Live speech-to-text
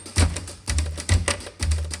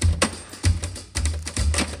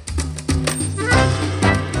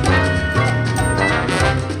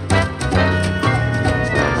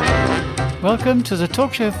Welcome to the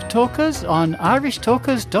Talk Show for Talkers on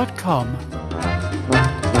irishtalkers.com.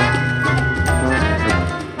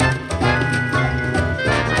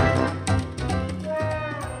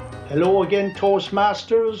 Hello again,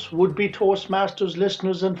 Toastmasters, would-be Toastmasters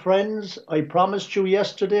listeners and friends. I promised you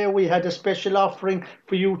yesterday we had a special offering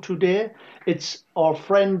for you today. It's our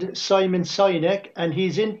friend Simon Sinek, and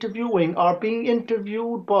he's interviewing or being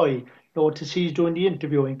interviewed by, notice he's doing the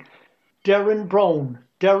interviewing, Derren Brown.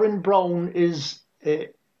 Derren Brown is a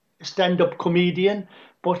stand-up comedian,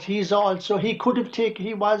 but he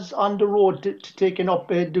was on the road to taking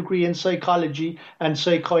up a degree in psychology and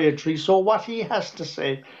psychiatry. So what he has to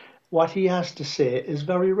say is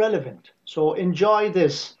very relevant. So enjoy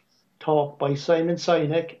this talk by Simon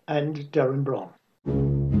Sinek and Derren Brown.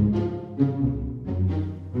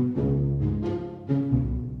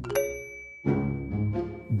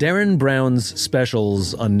 Derren Brown's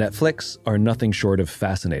specials on Netflix are nothing short of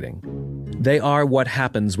fascinating. They are what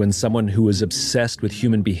happens when someone who is obsessed with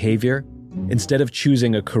human behavior, instead of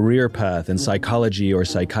choosing a career path in psychology or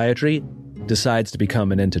psychiatry, decides to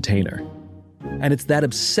become an entertainer. And it's that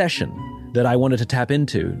obsession that I wanted to tap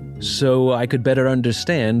into so I could better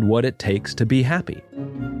understand what it takes to be happy.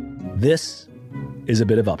 This is a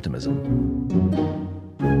bit of optimism.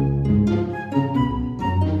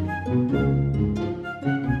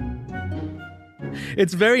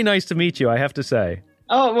 It's very nice to meet you, I have to say.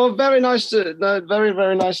 Oh, well, very,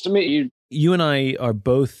 very nice to meet you. You and I are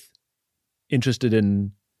both interested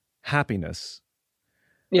in happiness.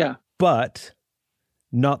 Yeah. But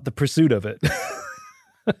not the pursuit of it,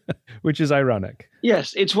 which is ironic.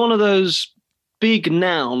 Yes, it's one of those big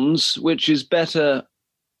nouns which is better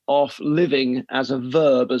off living as a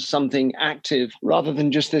verb, as something active, rather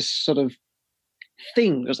than just this sort of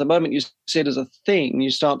thing. Because the moment you see it as a thing, you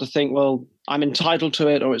start to think, well, I'm entitled to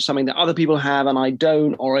it, or it's something that other people have and I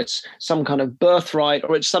don't, or it's some kind of birthright,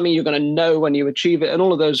 or it's something you're going to know when you achieve it, and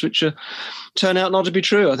all of those which turn out not to be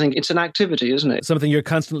true. I think it's an activity, isn't it? Something you're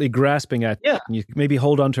constantly grasping at. Yeah. You maybe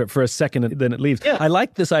hold on to it for a second and then it leaves. Yeah. I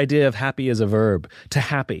like this idea of happy as a verb, to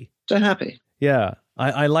happy. To happy. Yeah,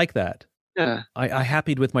 I like that. Yeah. I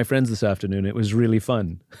happied with my friends this afternoon. It was really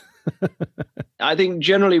fun. I think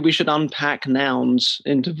generally we should unpack nouns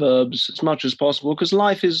into verbs as much as possible, because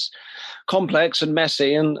life is complex and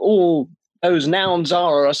messy, and all those nouns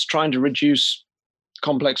are us trying to reduce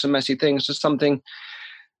complex and messy things to something,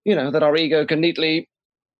 that our ego can neatly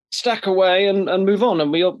stack away and move on.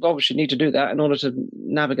 And we obviously need to do that in order to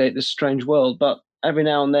navigate this strange world. But every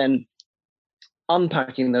now and then,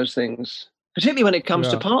 unpacking those things, particularly when it comes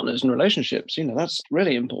to partners and relationships, that's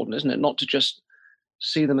really important, isn't it? Not to just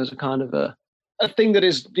see them as a kind of a thing that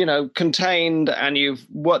is, contained, and you've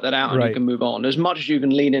worked that out and you can move on, as much as you can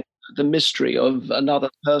lean into the mystery of another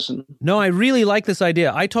person. No, I really like this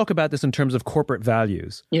idea. I talk about this in terms of corporate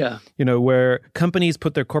values. Yeah. Where companies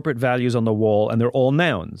put their corporate values on the wall and they're all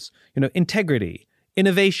nouns. Integrity,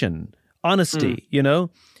 innovation, honesty,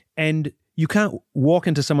 and you can't walk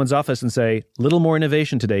into someone's office and say, little more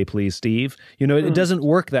innovation today, please, Steve. It doesn't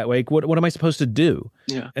work that way. What am I supposed to do?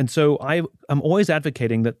 Yeah. And so I'm always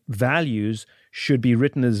advocating that values should be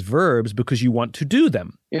written as verbs because you want to do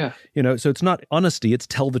them. Yeah. So it's not honesty, it's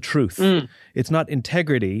tell the truth. It's not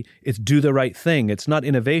integrity, it's do the right thing. It's not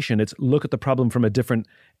innovation, it's look at the problem from a different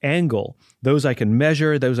angle. Those I can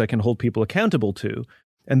measure, those I can hold people accountable to.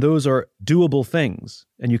 And those are doable things,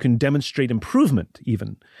 and you can demonstrate improvement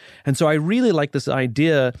even. And so I really like this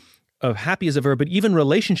idea of happy as a verb, but even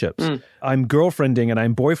relationships. I'm girlfriending and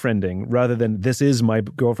I'm boyfriending rather than this is my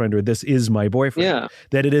girlfriend or this is my boyfriend. Yeah.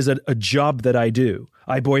 That it is a job that I do.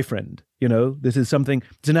 I boyfriend, this is something,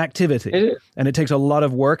 it's an activity. It is. And it takes a lot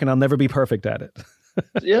of work and I'll never be perfect at it.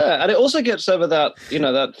 Yeah. And it also gets over that,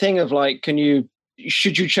 that thing of like,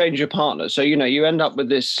 should you change your partner? So, you end up with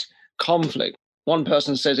this conflict. One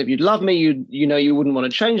person says, if you'd love me, you wouldn't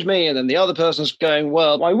want to change me. And then the other person's going,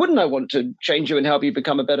 well, why wouldn't I want to change you and help you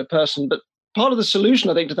become a better person? But part of the solution,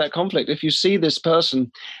 I think, to that conflict, if you see this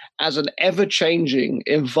person as an ever-changing,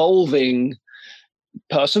 evolving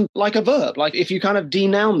person, like a verb, like if you kind of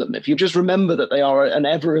denoun them, if you just remember that they are an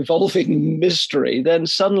ever-evolving mystery, then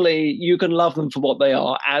suddenly you can love them for what they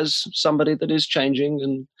are as somebody that is changing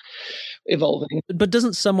and evolving. But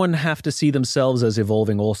doesn't someone have to see themselves as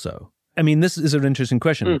evolving also? I mean, this is an interesting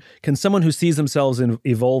question. Can someone who sees themselves in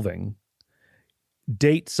evolving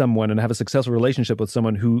date someone and have a successful relationship with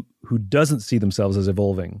someone who doesn't see themselves as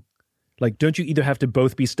evolving? Like, don't you either have to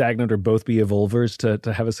both be stagnant or both be evolvers to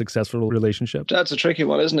have a successful relationship? That's a tricky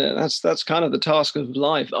one, isn't it? That's kind of the task of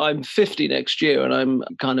life. I'm 50 next year, and I'm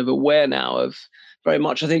kind of aware now of very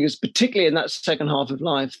much, I think it's particularly in that second half of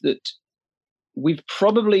life, that we've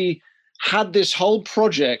probably had this whole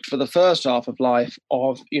project for the first half of life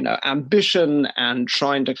of, ambition and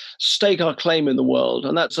trying to stake our claim in the world.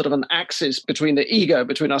 And that's sort of an axis between the ego,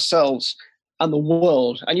 between ourselves and the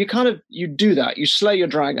world. And you do that. You slay your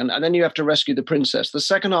dragon, and then you have to rescue the princess. The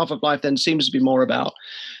second half of life then seems to be more about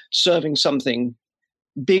serving something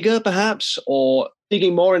bigger, perhaps, or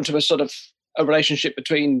digging more into a sort of a relationship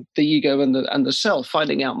between the ego and the self,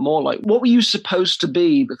 finding out more like, what were you supposed to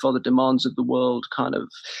be before the demands of the world kind of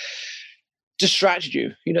distracted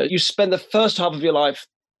you? You spend the first half of your life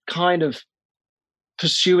kind of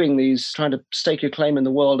pursuing these, trying to stake your claim in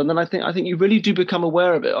the world. And then I think you really do become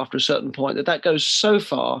aware of it after a certain point, that goes so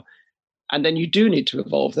far, and then you do need to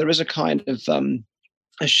evolve. There is a kind of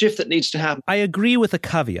a shift that needs to happen. I agree with a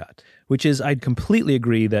caveat, which is I'd completely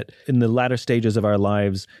agree that in the latter stages of our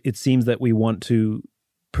lives, it seems that we want to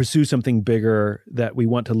pursue something bigger, that we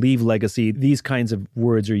want to leave legacy. These kinds of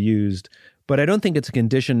words are used. But I don't think it's a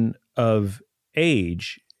condition of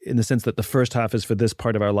age in the sense that the first half is for this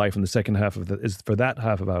part of our life and the second half is for that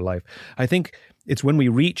half of our life. I think it's when we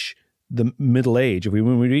reach the middle age,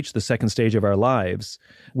 when we reach the second stage of our lives,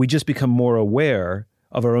 we just become more aware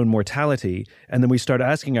of our own mortality. And then we start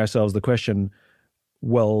asking ourselves the question,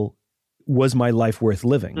 well, was my life worth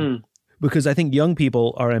living? Because I think young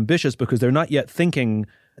people are ambitious because they're not yet thinking,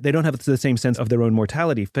 they don't have the same sense of their own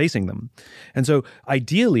mortality facing them. And so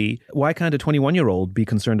ideally, why can't a 21-year-old be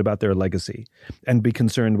concerned about their legacy and be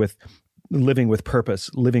concerned with living with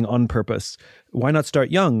purpose, living on purpose? Why not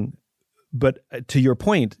start young? But to your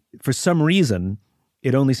point, for some reason,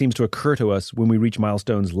 it only seems to occur to us when we reach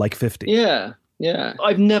milestones like 50. Yeah.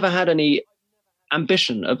 I've never had any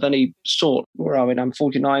ambition of any sort. Where are we? I'm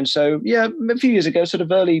 49. So yeah, a few years ago, sort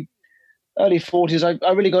of early 40s,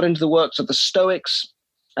 I really got into the works of the Stoics.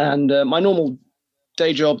 And my normal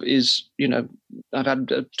day job is, I've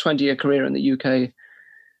had a 20-year career in the UK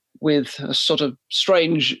with a sort of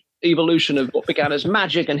strange evolution of what began as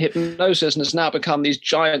magic and hypnosis and has now become these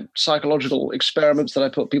giant psychological experiments that I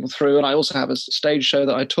put people through. And I also have a stage show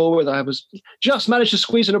that I tour with. I was just managed to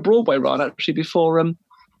squeeze in a Broadway run actually before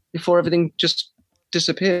everything just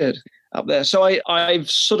disappeared up there. So I've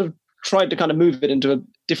sort of tried to kind of move it into a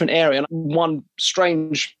different area. And one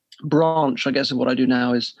strange branch, I guess, of what I do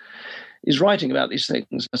now is writing about these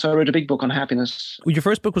things. So I wrote a big book on happiness. Well, your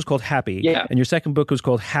first book was called Happy. Yeah. And your second book was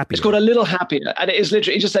called Happy. It's called A Little Happier. And it is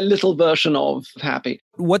literally just a little version of Happy.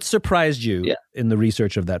 What surprised you in the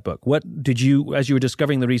research of that book? What did you, as you were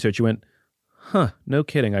discovering the research, you went, no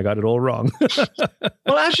kidding, I got it all wrong.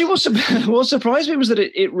 Well, actually, what surprised me was that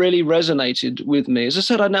it really resonated with me. As I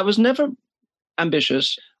said, I was never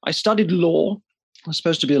ambitious. I studied law. I was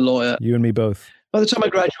supposed to be a lawyer. You and me both. By the time I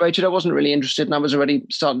graduated, I wasn't really interested, and I was already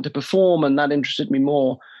starting to perform, and that interested me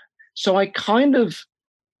more. So I kind of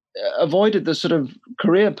avoided the sort of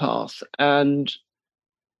career path and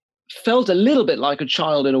felt a little bit like a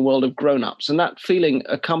child in a world of grown-ups, and that feeling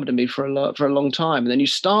accompanied me for a long time. And then you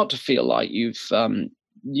start to feel like you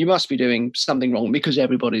must be doing something wrong because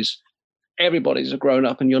everybody's a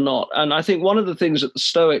grown-up and you're not. And I think one of the things that the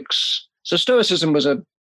Stoics, so Stoicism was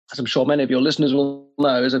as I'm sure many of your listeners will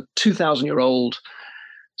know, is a 2,000-year-old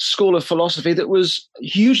school of philosophy that was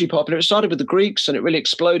hugely popular. It started with the Greeks and it really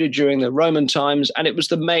exploded during the Roman times. And it was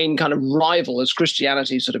the main kind of rival as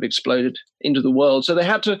Christianity sort of exploded into the world. So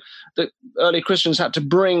the early Christians had to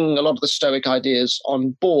bring a lot of the Stoic ideas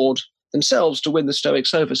on board themselves to win the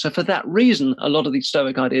Stoics over. So for that reason, a lot of these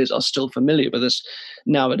Stoic ideas are still familiar with us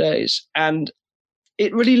nowadays. And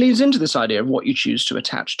it really leads into this idea of what you choose to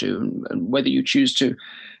attach to and whether you choose to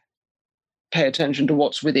pay attention to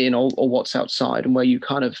what's within or what's outside, and where you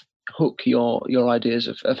kind of hook your ideas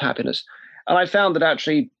of happiness. And I found that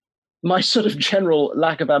actually my sort of general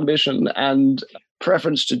lack of ambition and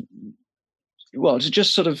preference to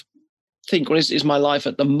just sort of think, well, is my life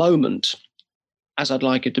at the moment as I'd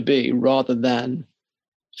like it to be, rather than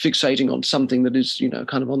fixating on something that is,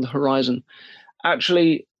 kind of on the horizon,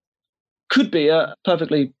 actually could be a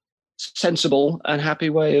perfectly sensible and happy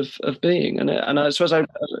way of being. And I suppose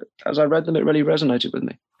as I read them, it really resonated with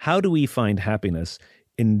me. How do we find happiness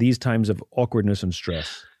in these times of awkwardness and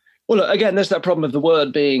stress? Well, look, again, there's that problem of the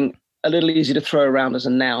word being a little easy to throw around as a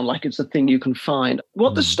noun, like it's a thing you can find.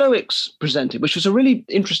 What the Stoics presented, which was a really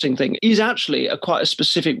interesting thing, is actually quite a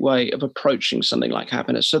specific way of approaching something like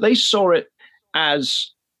happiness. So they saw it as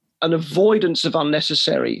an avoidance of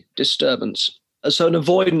unnecessary disturbance. So an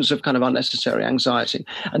avoidance of kind of unnecessary anxiety.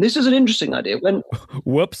 And this is an interesting idea.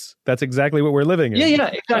 Whoops, that's exactly what we're living in. Yeah,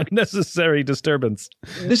 exactly. Unnecessary disturbance.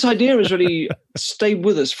 This idea has really stayed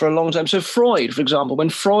with us for a long time. So Freud, for example, when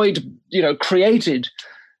Freud, created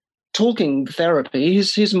talking therapy,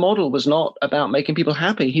 his model was not about making people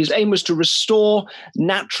happy. His aim was to restore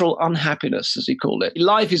natural unhappiness, as he called it.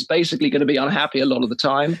 Life is basically going to be unhappy a lot of the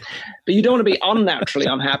time, but you don't want to be unnaturally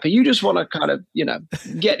unhappy. You just want to kind of,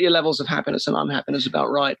 get your levels of happiness and unhappiness about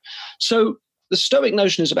right. So the Stoic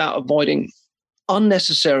notion is about avoiding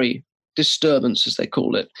unnecessary disturbance, as they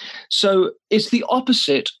call it. So it's the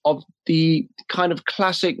opposite of the kind of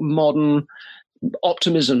classic modern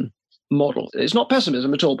optimism model. It's not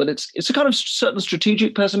pessimism at all, but it's a kind of certain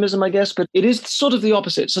strategic pessimism, I guess, but it is sort of the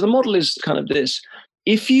opposite. So the model is kind of this.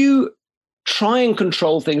 If you try and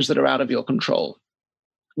control things that are out of your control,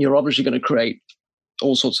 you're obviously going to create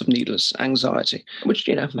all sorts of needless anxiety, which,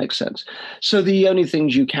 makes sense. So the only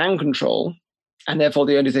things you can control, and therefore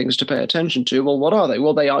the only things to pay attention to, well, what are they?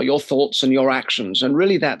 Well, they are your thoughts and your actions, and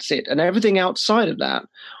really that's it. And everything outside of that,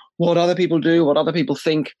 what other people do, what other people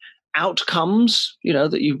think, outcomes,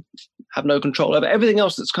 that you have no control over, everything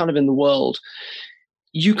else that's kind of in the world,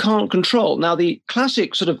 you can't control. Now, the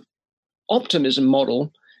classic sort of optimism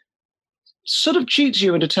model sort of cheats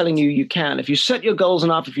you into telling you can. If you set your goals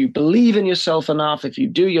enough, if you believe in yourself enough, if you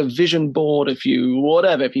do your vision board, if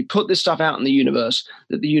you put this stuff out in the universe,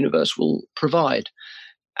 that the universe will provide.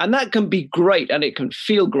 And that can be great and it can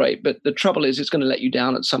feel great, but the trouble is it's going to let you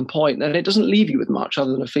down at some point, and it doesn't leave you with much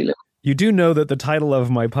other than a feeling. You do know that the title of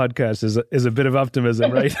my podcast is a bit of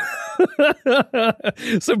optimism, right?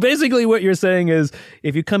 So basically what you're saying is,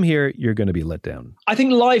 if you come here, you're going to be let down. I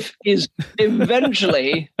think life is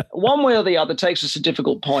eventually, one way or the other, takes us to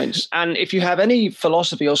difficult points. And if you have any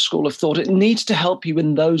philosophy or school of thought, it needs to help you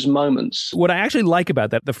in those moments. What I actually like about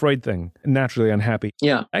that, the Freud thing, naturally unhappy,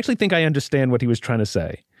 I actually think I understand what he was trying to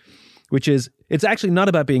say, which is it's actually not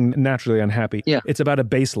about being naturally unhappy. Yeah. It's about a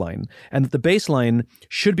baseline, and the baseline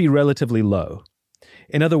should be relatively low.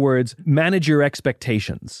 In other words, manage your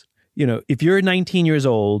expectations. If you're 19 years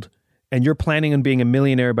old and you're planning on being a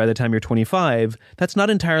millionaire by the time you're 25, that's not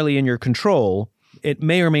entirely in your control. It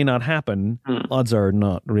may or may not happen. Odds are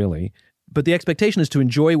not really. But the expectation is to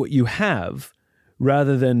enjoy what you have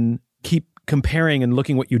rather than keep comparing and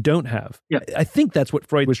looking what you don't have. Yeah. I think that's what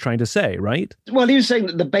Freud was trying to say, right? Well, he was saying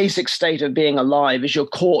that the basic state of being alive is you're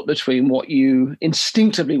caught between what you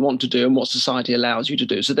instinctively want to do and what society allows you to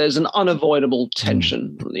do. So there's an unavoidable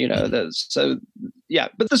tension, But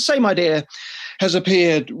the same idea has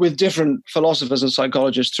appeared with different philosophers and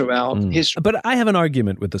psychologists throughout history. But I have an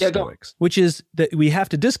argument with the Stoics, which is that we have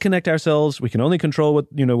to disconnect ourselves. We can only control what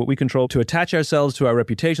we control, to attach ourselves to our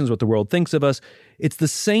reputations, what the world thinks of us. It's the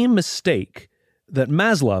same mistake that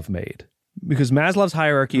Maslow made, because Maslow's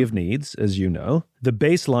hierarchy of needs, as you know, the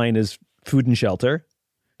baseline is food and shelter,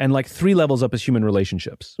 and like 3 levels up is human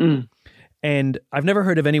relationships. And I've never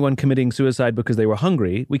heard of anyone committing suicide because they were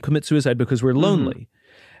hungry. We commit suicide because we're lonely.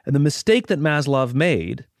 And the mistake that Maslow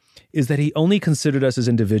made is that he only considered us as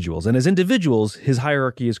individuals. And as individuals, his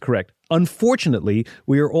hierarchy is correct. Unfortunately,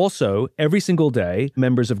 we are also, every single day,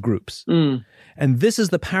 members of groups. And this is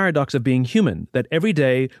the paradox of being human, that every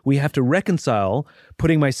day we have to reconcile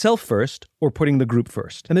putting myself first or putting the group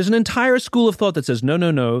first. And there's an entire school of thought that says,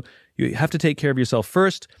 no, you have to take care of yourself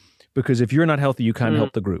first, because if you're not healthy, you can't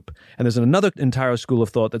help the group. And there's another entire school of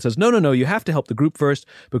thought that says, no, you have to help the group first,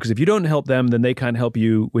 because if you don't help them, then they can't help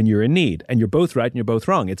you when you're in need. And you're both right and you're both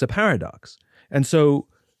wrong. It's a paradox. And so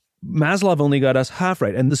Maslow only got us half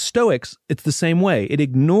right. And the Stoics, it's the same way. It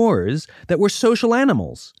ignores that we're social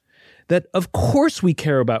animals, that of course we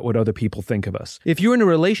care about what other people think of us. If you're in a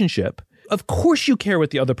relationship, of course you care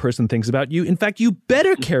what the other person thinks about you. In fact, you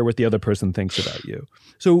better care what the other person thinks about you.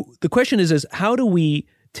 So the question is how do we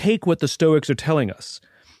take what the Stoics are telling us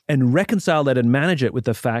and reconcile that and manage it with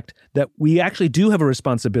the fact that we actually do have a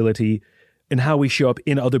responsibility in how we show up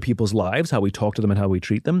in other people's lives, how we talk to them and how we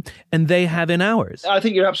treat them, and they have in ours. I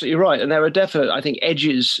think you're absolutely right. And there are definite,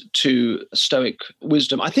 edges to Stoic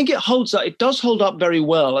wisdom. I think it holds up. It does hold up very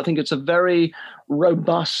well. I think it's a very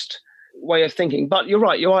robust way of thinking. But you're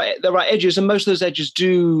right. There are edges, and most of those edges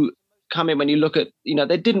do come in when you look at,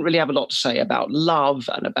 they didn't really have a lot to say about love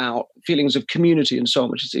and about feelings of community and so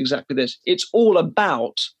on, which is exactly this. It's all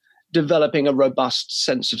about developing a robust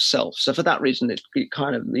sense of self. So for that reason, it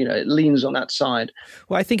kind of, it leans on that side.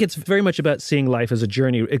 Well, I think it's very much about seeing life as a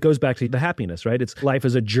journey. It goes back to the happiness, right? It's life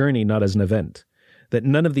as a journey, not as an event. That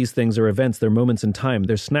none of these things are events. They're moments in time.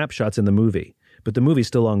 They're snapshots in the movie, but the movie's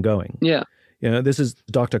still ongoing. Yeah. This is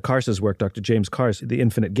Dr. Karsa's work, Dr. James Karsa, The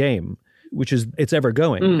Infinite Game, which is, it's ever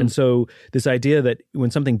going. And so this idea that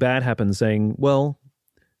when something bad happens, saying, well,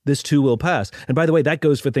 this too will pass. And by the way, that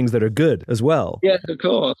goes for things that are good as well. Yes, of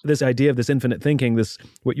course. This idea of this infinite thinking,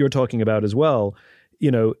 what you're talking about as well,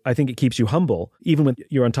 I think it keeps you humble. Even when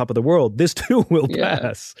you're on top of the world, this too will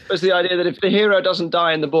pass. It's the idea that if the hero doesn't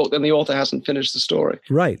die in the book, then the author hasn't finished the story.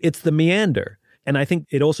 Right. It's the meander. And I think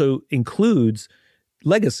it also includes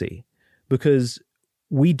legacy, because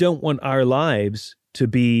we don't want our lives to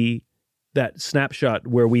be that snapshot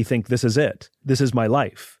where we think this is it. This is my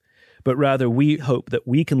life. But rather we hope that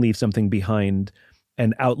we can leave something behind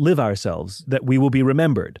and outlive ourselves, that we will be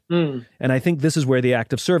remembered. And I think this is where the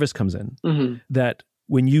act of service comes in, that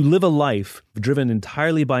when you live a life driven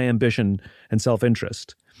entirely by ambition and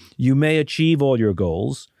self-interest, you may achieve all your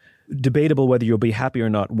goals, debatable whether you'll be happy or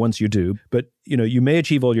not once you do, but you may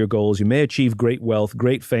achieve all your goals, you may achieve great wealth,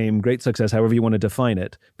 great fame, great success, however you want to define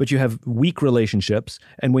it, but you have weak relationships,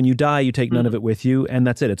 and when you die, you take none of it with you, and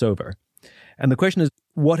that's it, it's over. And the question is,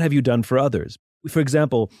 what have you done for others? For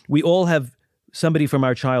example, we all have somebody from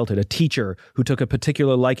our childhood, a teacher who took a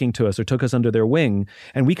particular liking to us or took us under their wing,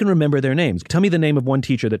 and we can remember their names. Tell me the name of one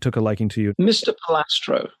teacher that took a liking to you. Mr.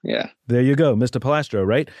 Palastro, yeah. There you go, Mr. Palastro,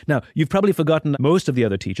 right? Now, you've probably forgotten most of the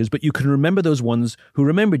other teachers, but you can remember those ones who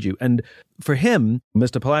remembered you. And for him,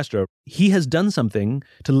 Mr. Palastro, he has done something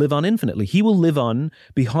to live on infinitely. He will live on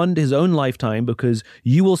beyond his own lifetime because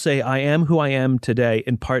you will say, I am who I am today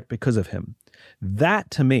in part because of him. That,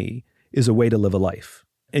 to me, is a way to live a life.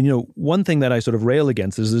 And, one thing that I sort of rail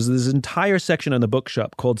against is there's this entire section in the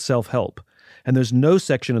bookshop called self-help. And there's no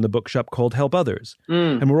section in the bookshop called help others.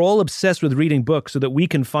 And we're all obsessed with reading books so that we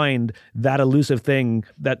can find that elusive thing,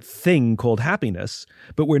 that thing called happiness.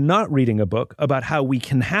 But we're not reading a book about how we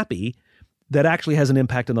can happy that actually has an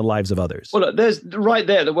impact on the lives of others. Well, look, there's right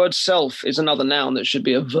there, the word self is another noun that should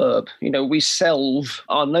be a verb. We self.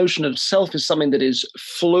 Our notion of self is something that is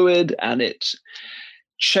fluid, and it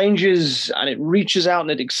changes and it reaches out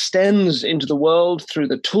and it extends into the world through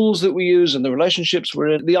the tools that we use and the relationships we're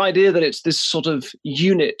in. The idea that it's this sort of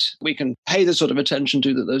unit we can pay the sort of attention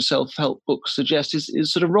to that those self-help books suggest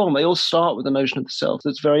is sort of wrong. They all start with the notion of the self.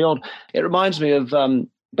 That's very odd. It reminds me of,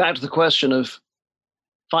 back to the question of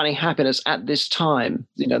finding happiness at this time,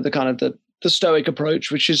 the kind of the Stoic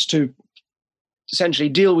approach, which is to essentially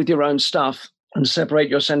deal with your own stuff and separate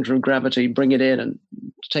your center of gravity, bring it in and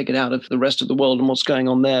take it out of the rest of the world and what's going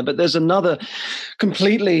on there. But there's another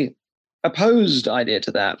completely opposed idea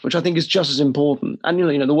to that, which I think is just as important. And,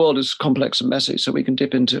 the world is complex and messy, so we can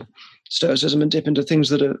dip into Stoicism and dip into things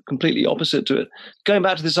that are completely opposite to it. Going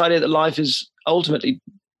back to this idea that life is ultimately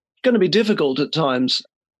going to be difficult at times,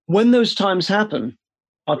 when those times happen,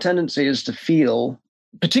 our tendency is to feel,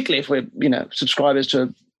 particularly if we're, subscribers to a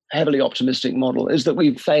heavily optimistic model, is that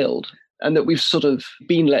we've failed. And that we've sort of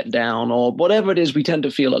been let down, or whatever it is, we tend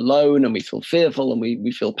to feel alone and we feel fearful and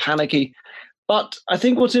we feel panicky. But I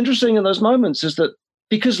think what's interesting in those moments is that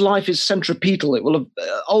because life is centripetal, it will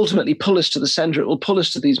ultimately pull us to the center. It will pull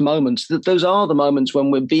us to these moments, that those are the moments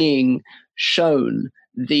when we're being shown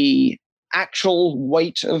the actual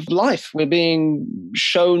weight of life. We're being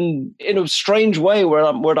shown in a strange way we're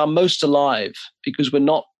at our most alive, because we're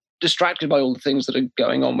not distracted by all the things that are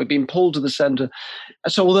going on. We're being pulled to the center.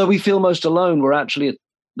 So although we feel most alone, we're actually at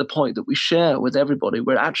the point that we share with everybody.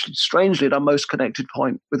 We're actually strangely at our most connected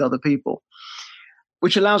point with other people,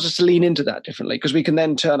 which allows us to lean into that differently, because we can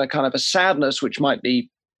then turn a kind of a sadness, which might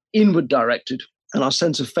be inward directed, and our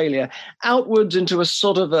sense of failure outwards into a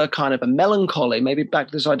sort of a kind of a melancholy, maybe back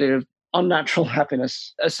to this idea of unnatural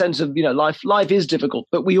happiness, a sense of, life is difficult,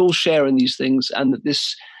 but we all share in these things, and that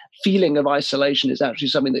this feeling of isolation is actually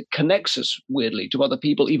something that connects us weirdly to other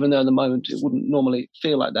people, even though in the moment it wouldn't normally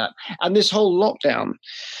feel like that. And this whole lockdown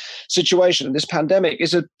situation, this pandemic,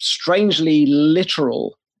 is a strangely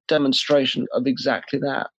literal demonstration of exactly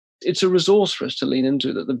that. It's a resource for us to lean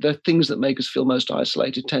into, that the things that make us feel most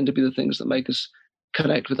isolated tend to be the things that make us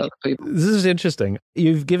connect with other people. This is interesting.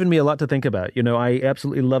 You've given me a lot to think about. I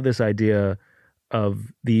absolutely love this idea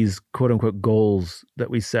of these quote unquote goals that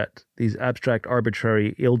we set, these abstract,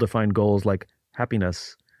 arbitrary, ill-defined goals like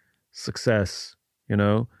happiness, success,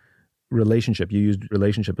 relationship. You used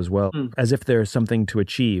relationship as well, as if there's something to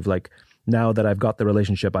achieve. Like, now that I've got the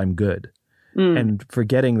relationship, I'm good. And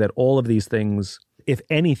forgetting that all of these things, if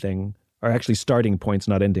anything, are actually starting points,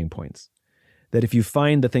 not ending points. That if you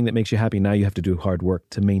find the thing that makes you happy, now you have to do hard work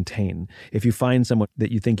to maintain. If you find someone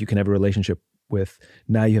that you think you can have a relationship with,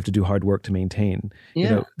 now you have to do hard work to maintain.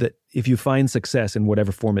 That if you find success in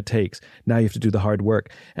whatever form it takes, now you have to do the hard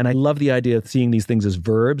work. And I love the idea of seeing these things as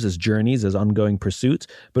verbs, as journeys, as ongoing pursuits,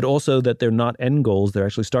 but also that they're not end goals, they're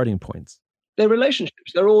actually starting points. They're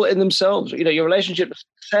relationships. They're all in themselves. Your relationship with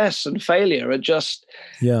success and failure are just,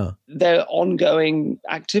 they're ongoing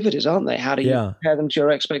activities, aren't they? How do you compare them to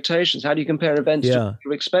your expectations? How do you compare events to what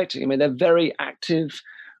you're expecting? I mean, they're very active,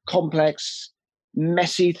 complex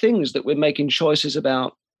messy things that we're making choices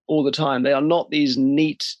about all the time. They are not these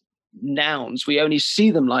neat nouns. We only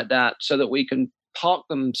see them like that so that we can park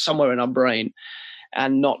them somewhere in our brain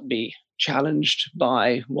and not be challenged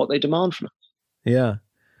by what they demand from us. Yeah.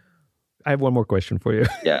 I have one more question for you.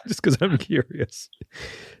 Yeah. Just because I'm curious.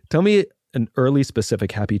 Tell me an early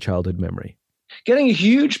specific happy childhood memory. Getting a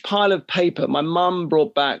huge pile of paper. My mum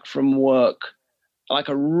brought back from work like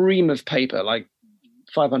a ream of paper, like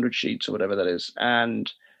 500 sheets or whatever that is.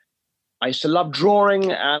 And I used to love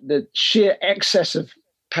drawing, and the sheer excess of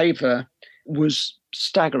paper was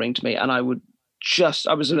staggering to me. And I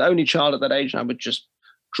was an only child at that age, and I would just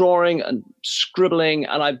drawing and scribbling.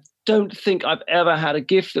 And I don't think I've ever had a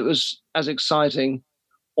gift that was as exciting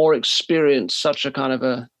or experienced such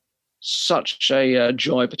a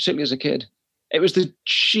joy, particularly as a kid. It was the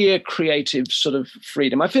sheer creative sort of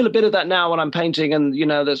freedom. I feel a bit of that now when I'm painting and,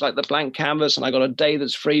 there's like the blank canvas and I got a day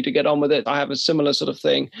that's free to get on with it. I have a similar sort of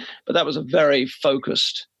thing, but that was a very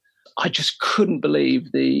focused. I just couldn't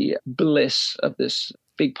believe the bliss of this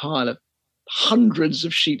big pile of hundreds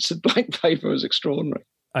of sheets of blank paper. Was extraordinary.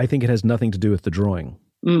 I think it has nothing to do with the drawing.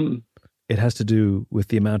 Mm. It has to do with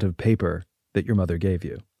the amount of paper that your mother gave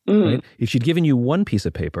you. Mm. Right? If she'd given you one piece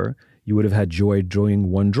of paper, you would have had joy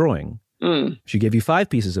drawing one drawing. Mm. If she gave you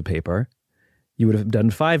 5 pieces of paper, you would have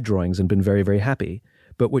done 5 drawings and been very, very happy.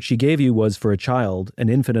 But what she gave you was, for a child, an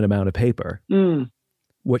infinite amount of paper. Mm.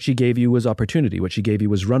 What she gave you was opportunity. What she gave you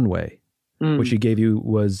was runway. Mm. What she gave you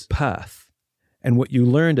was path. And what you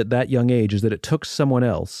learned at that young age is that it took someone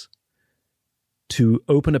else to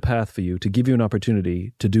open a path for you, to give you an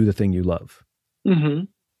opportunity to do the thing you love. Mm-hmm.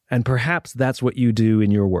 And perhaps that's what you do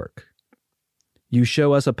in your work. You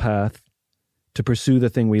show us a path to pursue the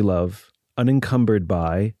thing we love, unencumbered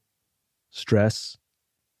by stress,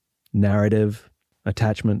 narrative,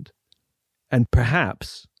 attachment. And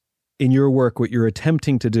perhaps in your work, what you're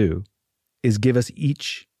attempting to do is give us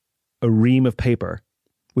each a ream of paper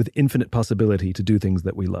with infinite possibility to do things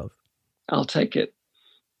that we love. I'll take it.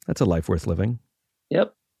 That's a life worth living.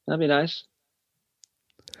 Yep, that'd be nice.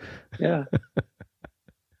 Yeah.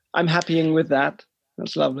 I'm happying with that.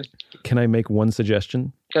 That's lovely. Can I make one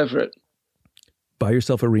suggestion? Go for it. Buy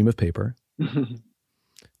yourself a ream of paper.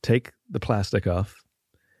 Take the plastic off.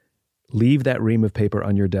 Leave that ream of paper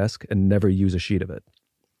on your desk and never use a sheet of it.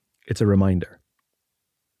 It's a reminder.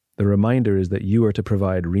 The reminder is that you are to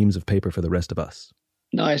provide reams of paper for the rest of us.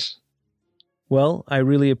 Nice. Well, I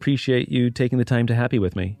really appreciate you taking the time to happy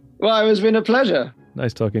with me. Well, it's been a pleasure.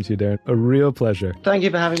 Nice talking to you, Darren. A real pleasure. Thank you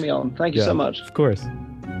for having me on. Thank you so much. Of course.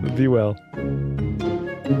 Be well.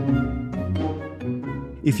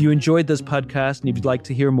 If you enjoyed this podcast and if you'd like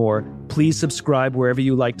to hear more, please subscribe wherever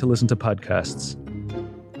you like to listen to podcasts.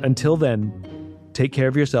 Until then, take care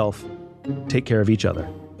of yourself. Take care of each other.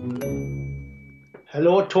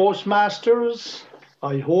 Hello, Toastmasters.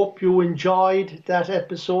 I hope you enjoyed that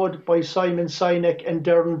episode by Simon Sinek and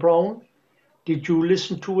Darren Brown. Did you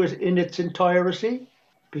listen to it in its entirety?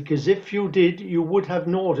 Because if you did, you would have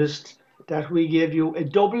noticed that we gave you a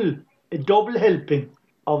double helping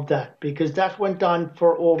of that, because that went on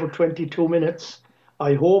for over 22 minutes.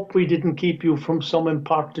 I hope we didn't keep you from some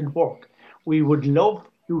important work. We would love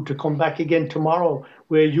you to come back again tomorrow,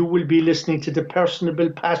 where you will be listening to the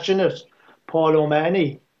personable, passionate Paul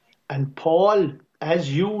O'Mahony. And Paul,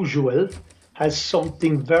 as usual, has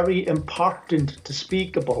something very important to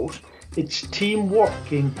speak about. It's team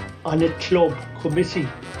working on a club committee,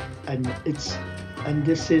 and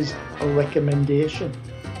this is a recommendation.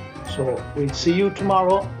 So we'll see you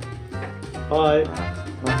tomorrow. Bye.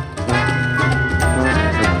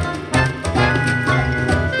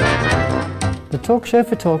 The Talk Show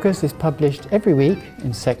for Talkers is published every week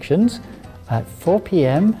in sections at 4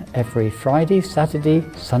 p.m. every Friday, Saturday,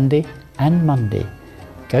 Sunday and Monday.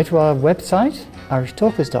 Go to our website,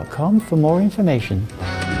 irishtalkers.com, for more information.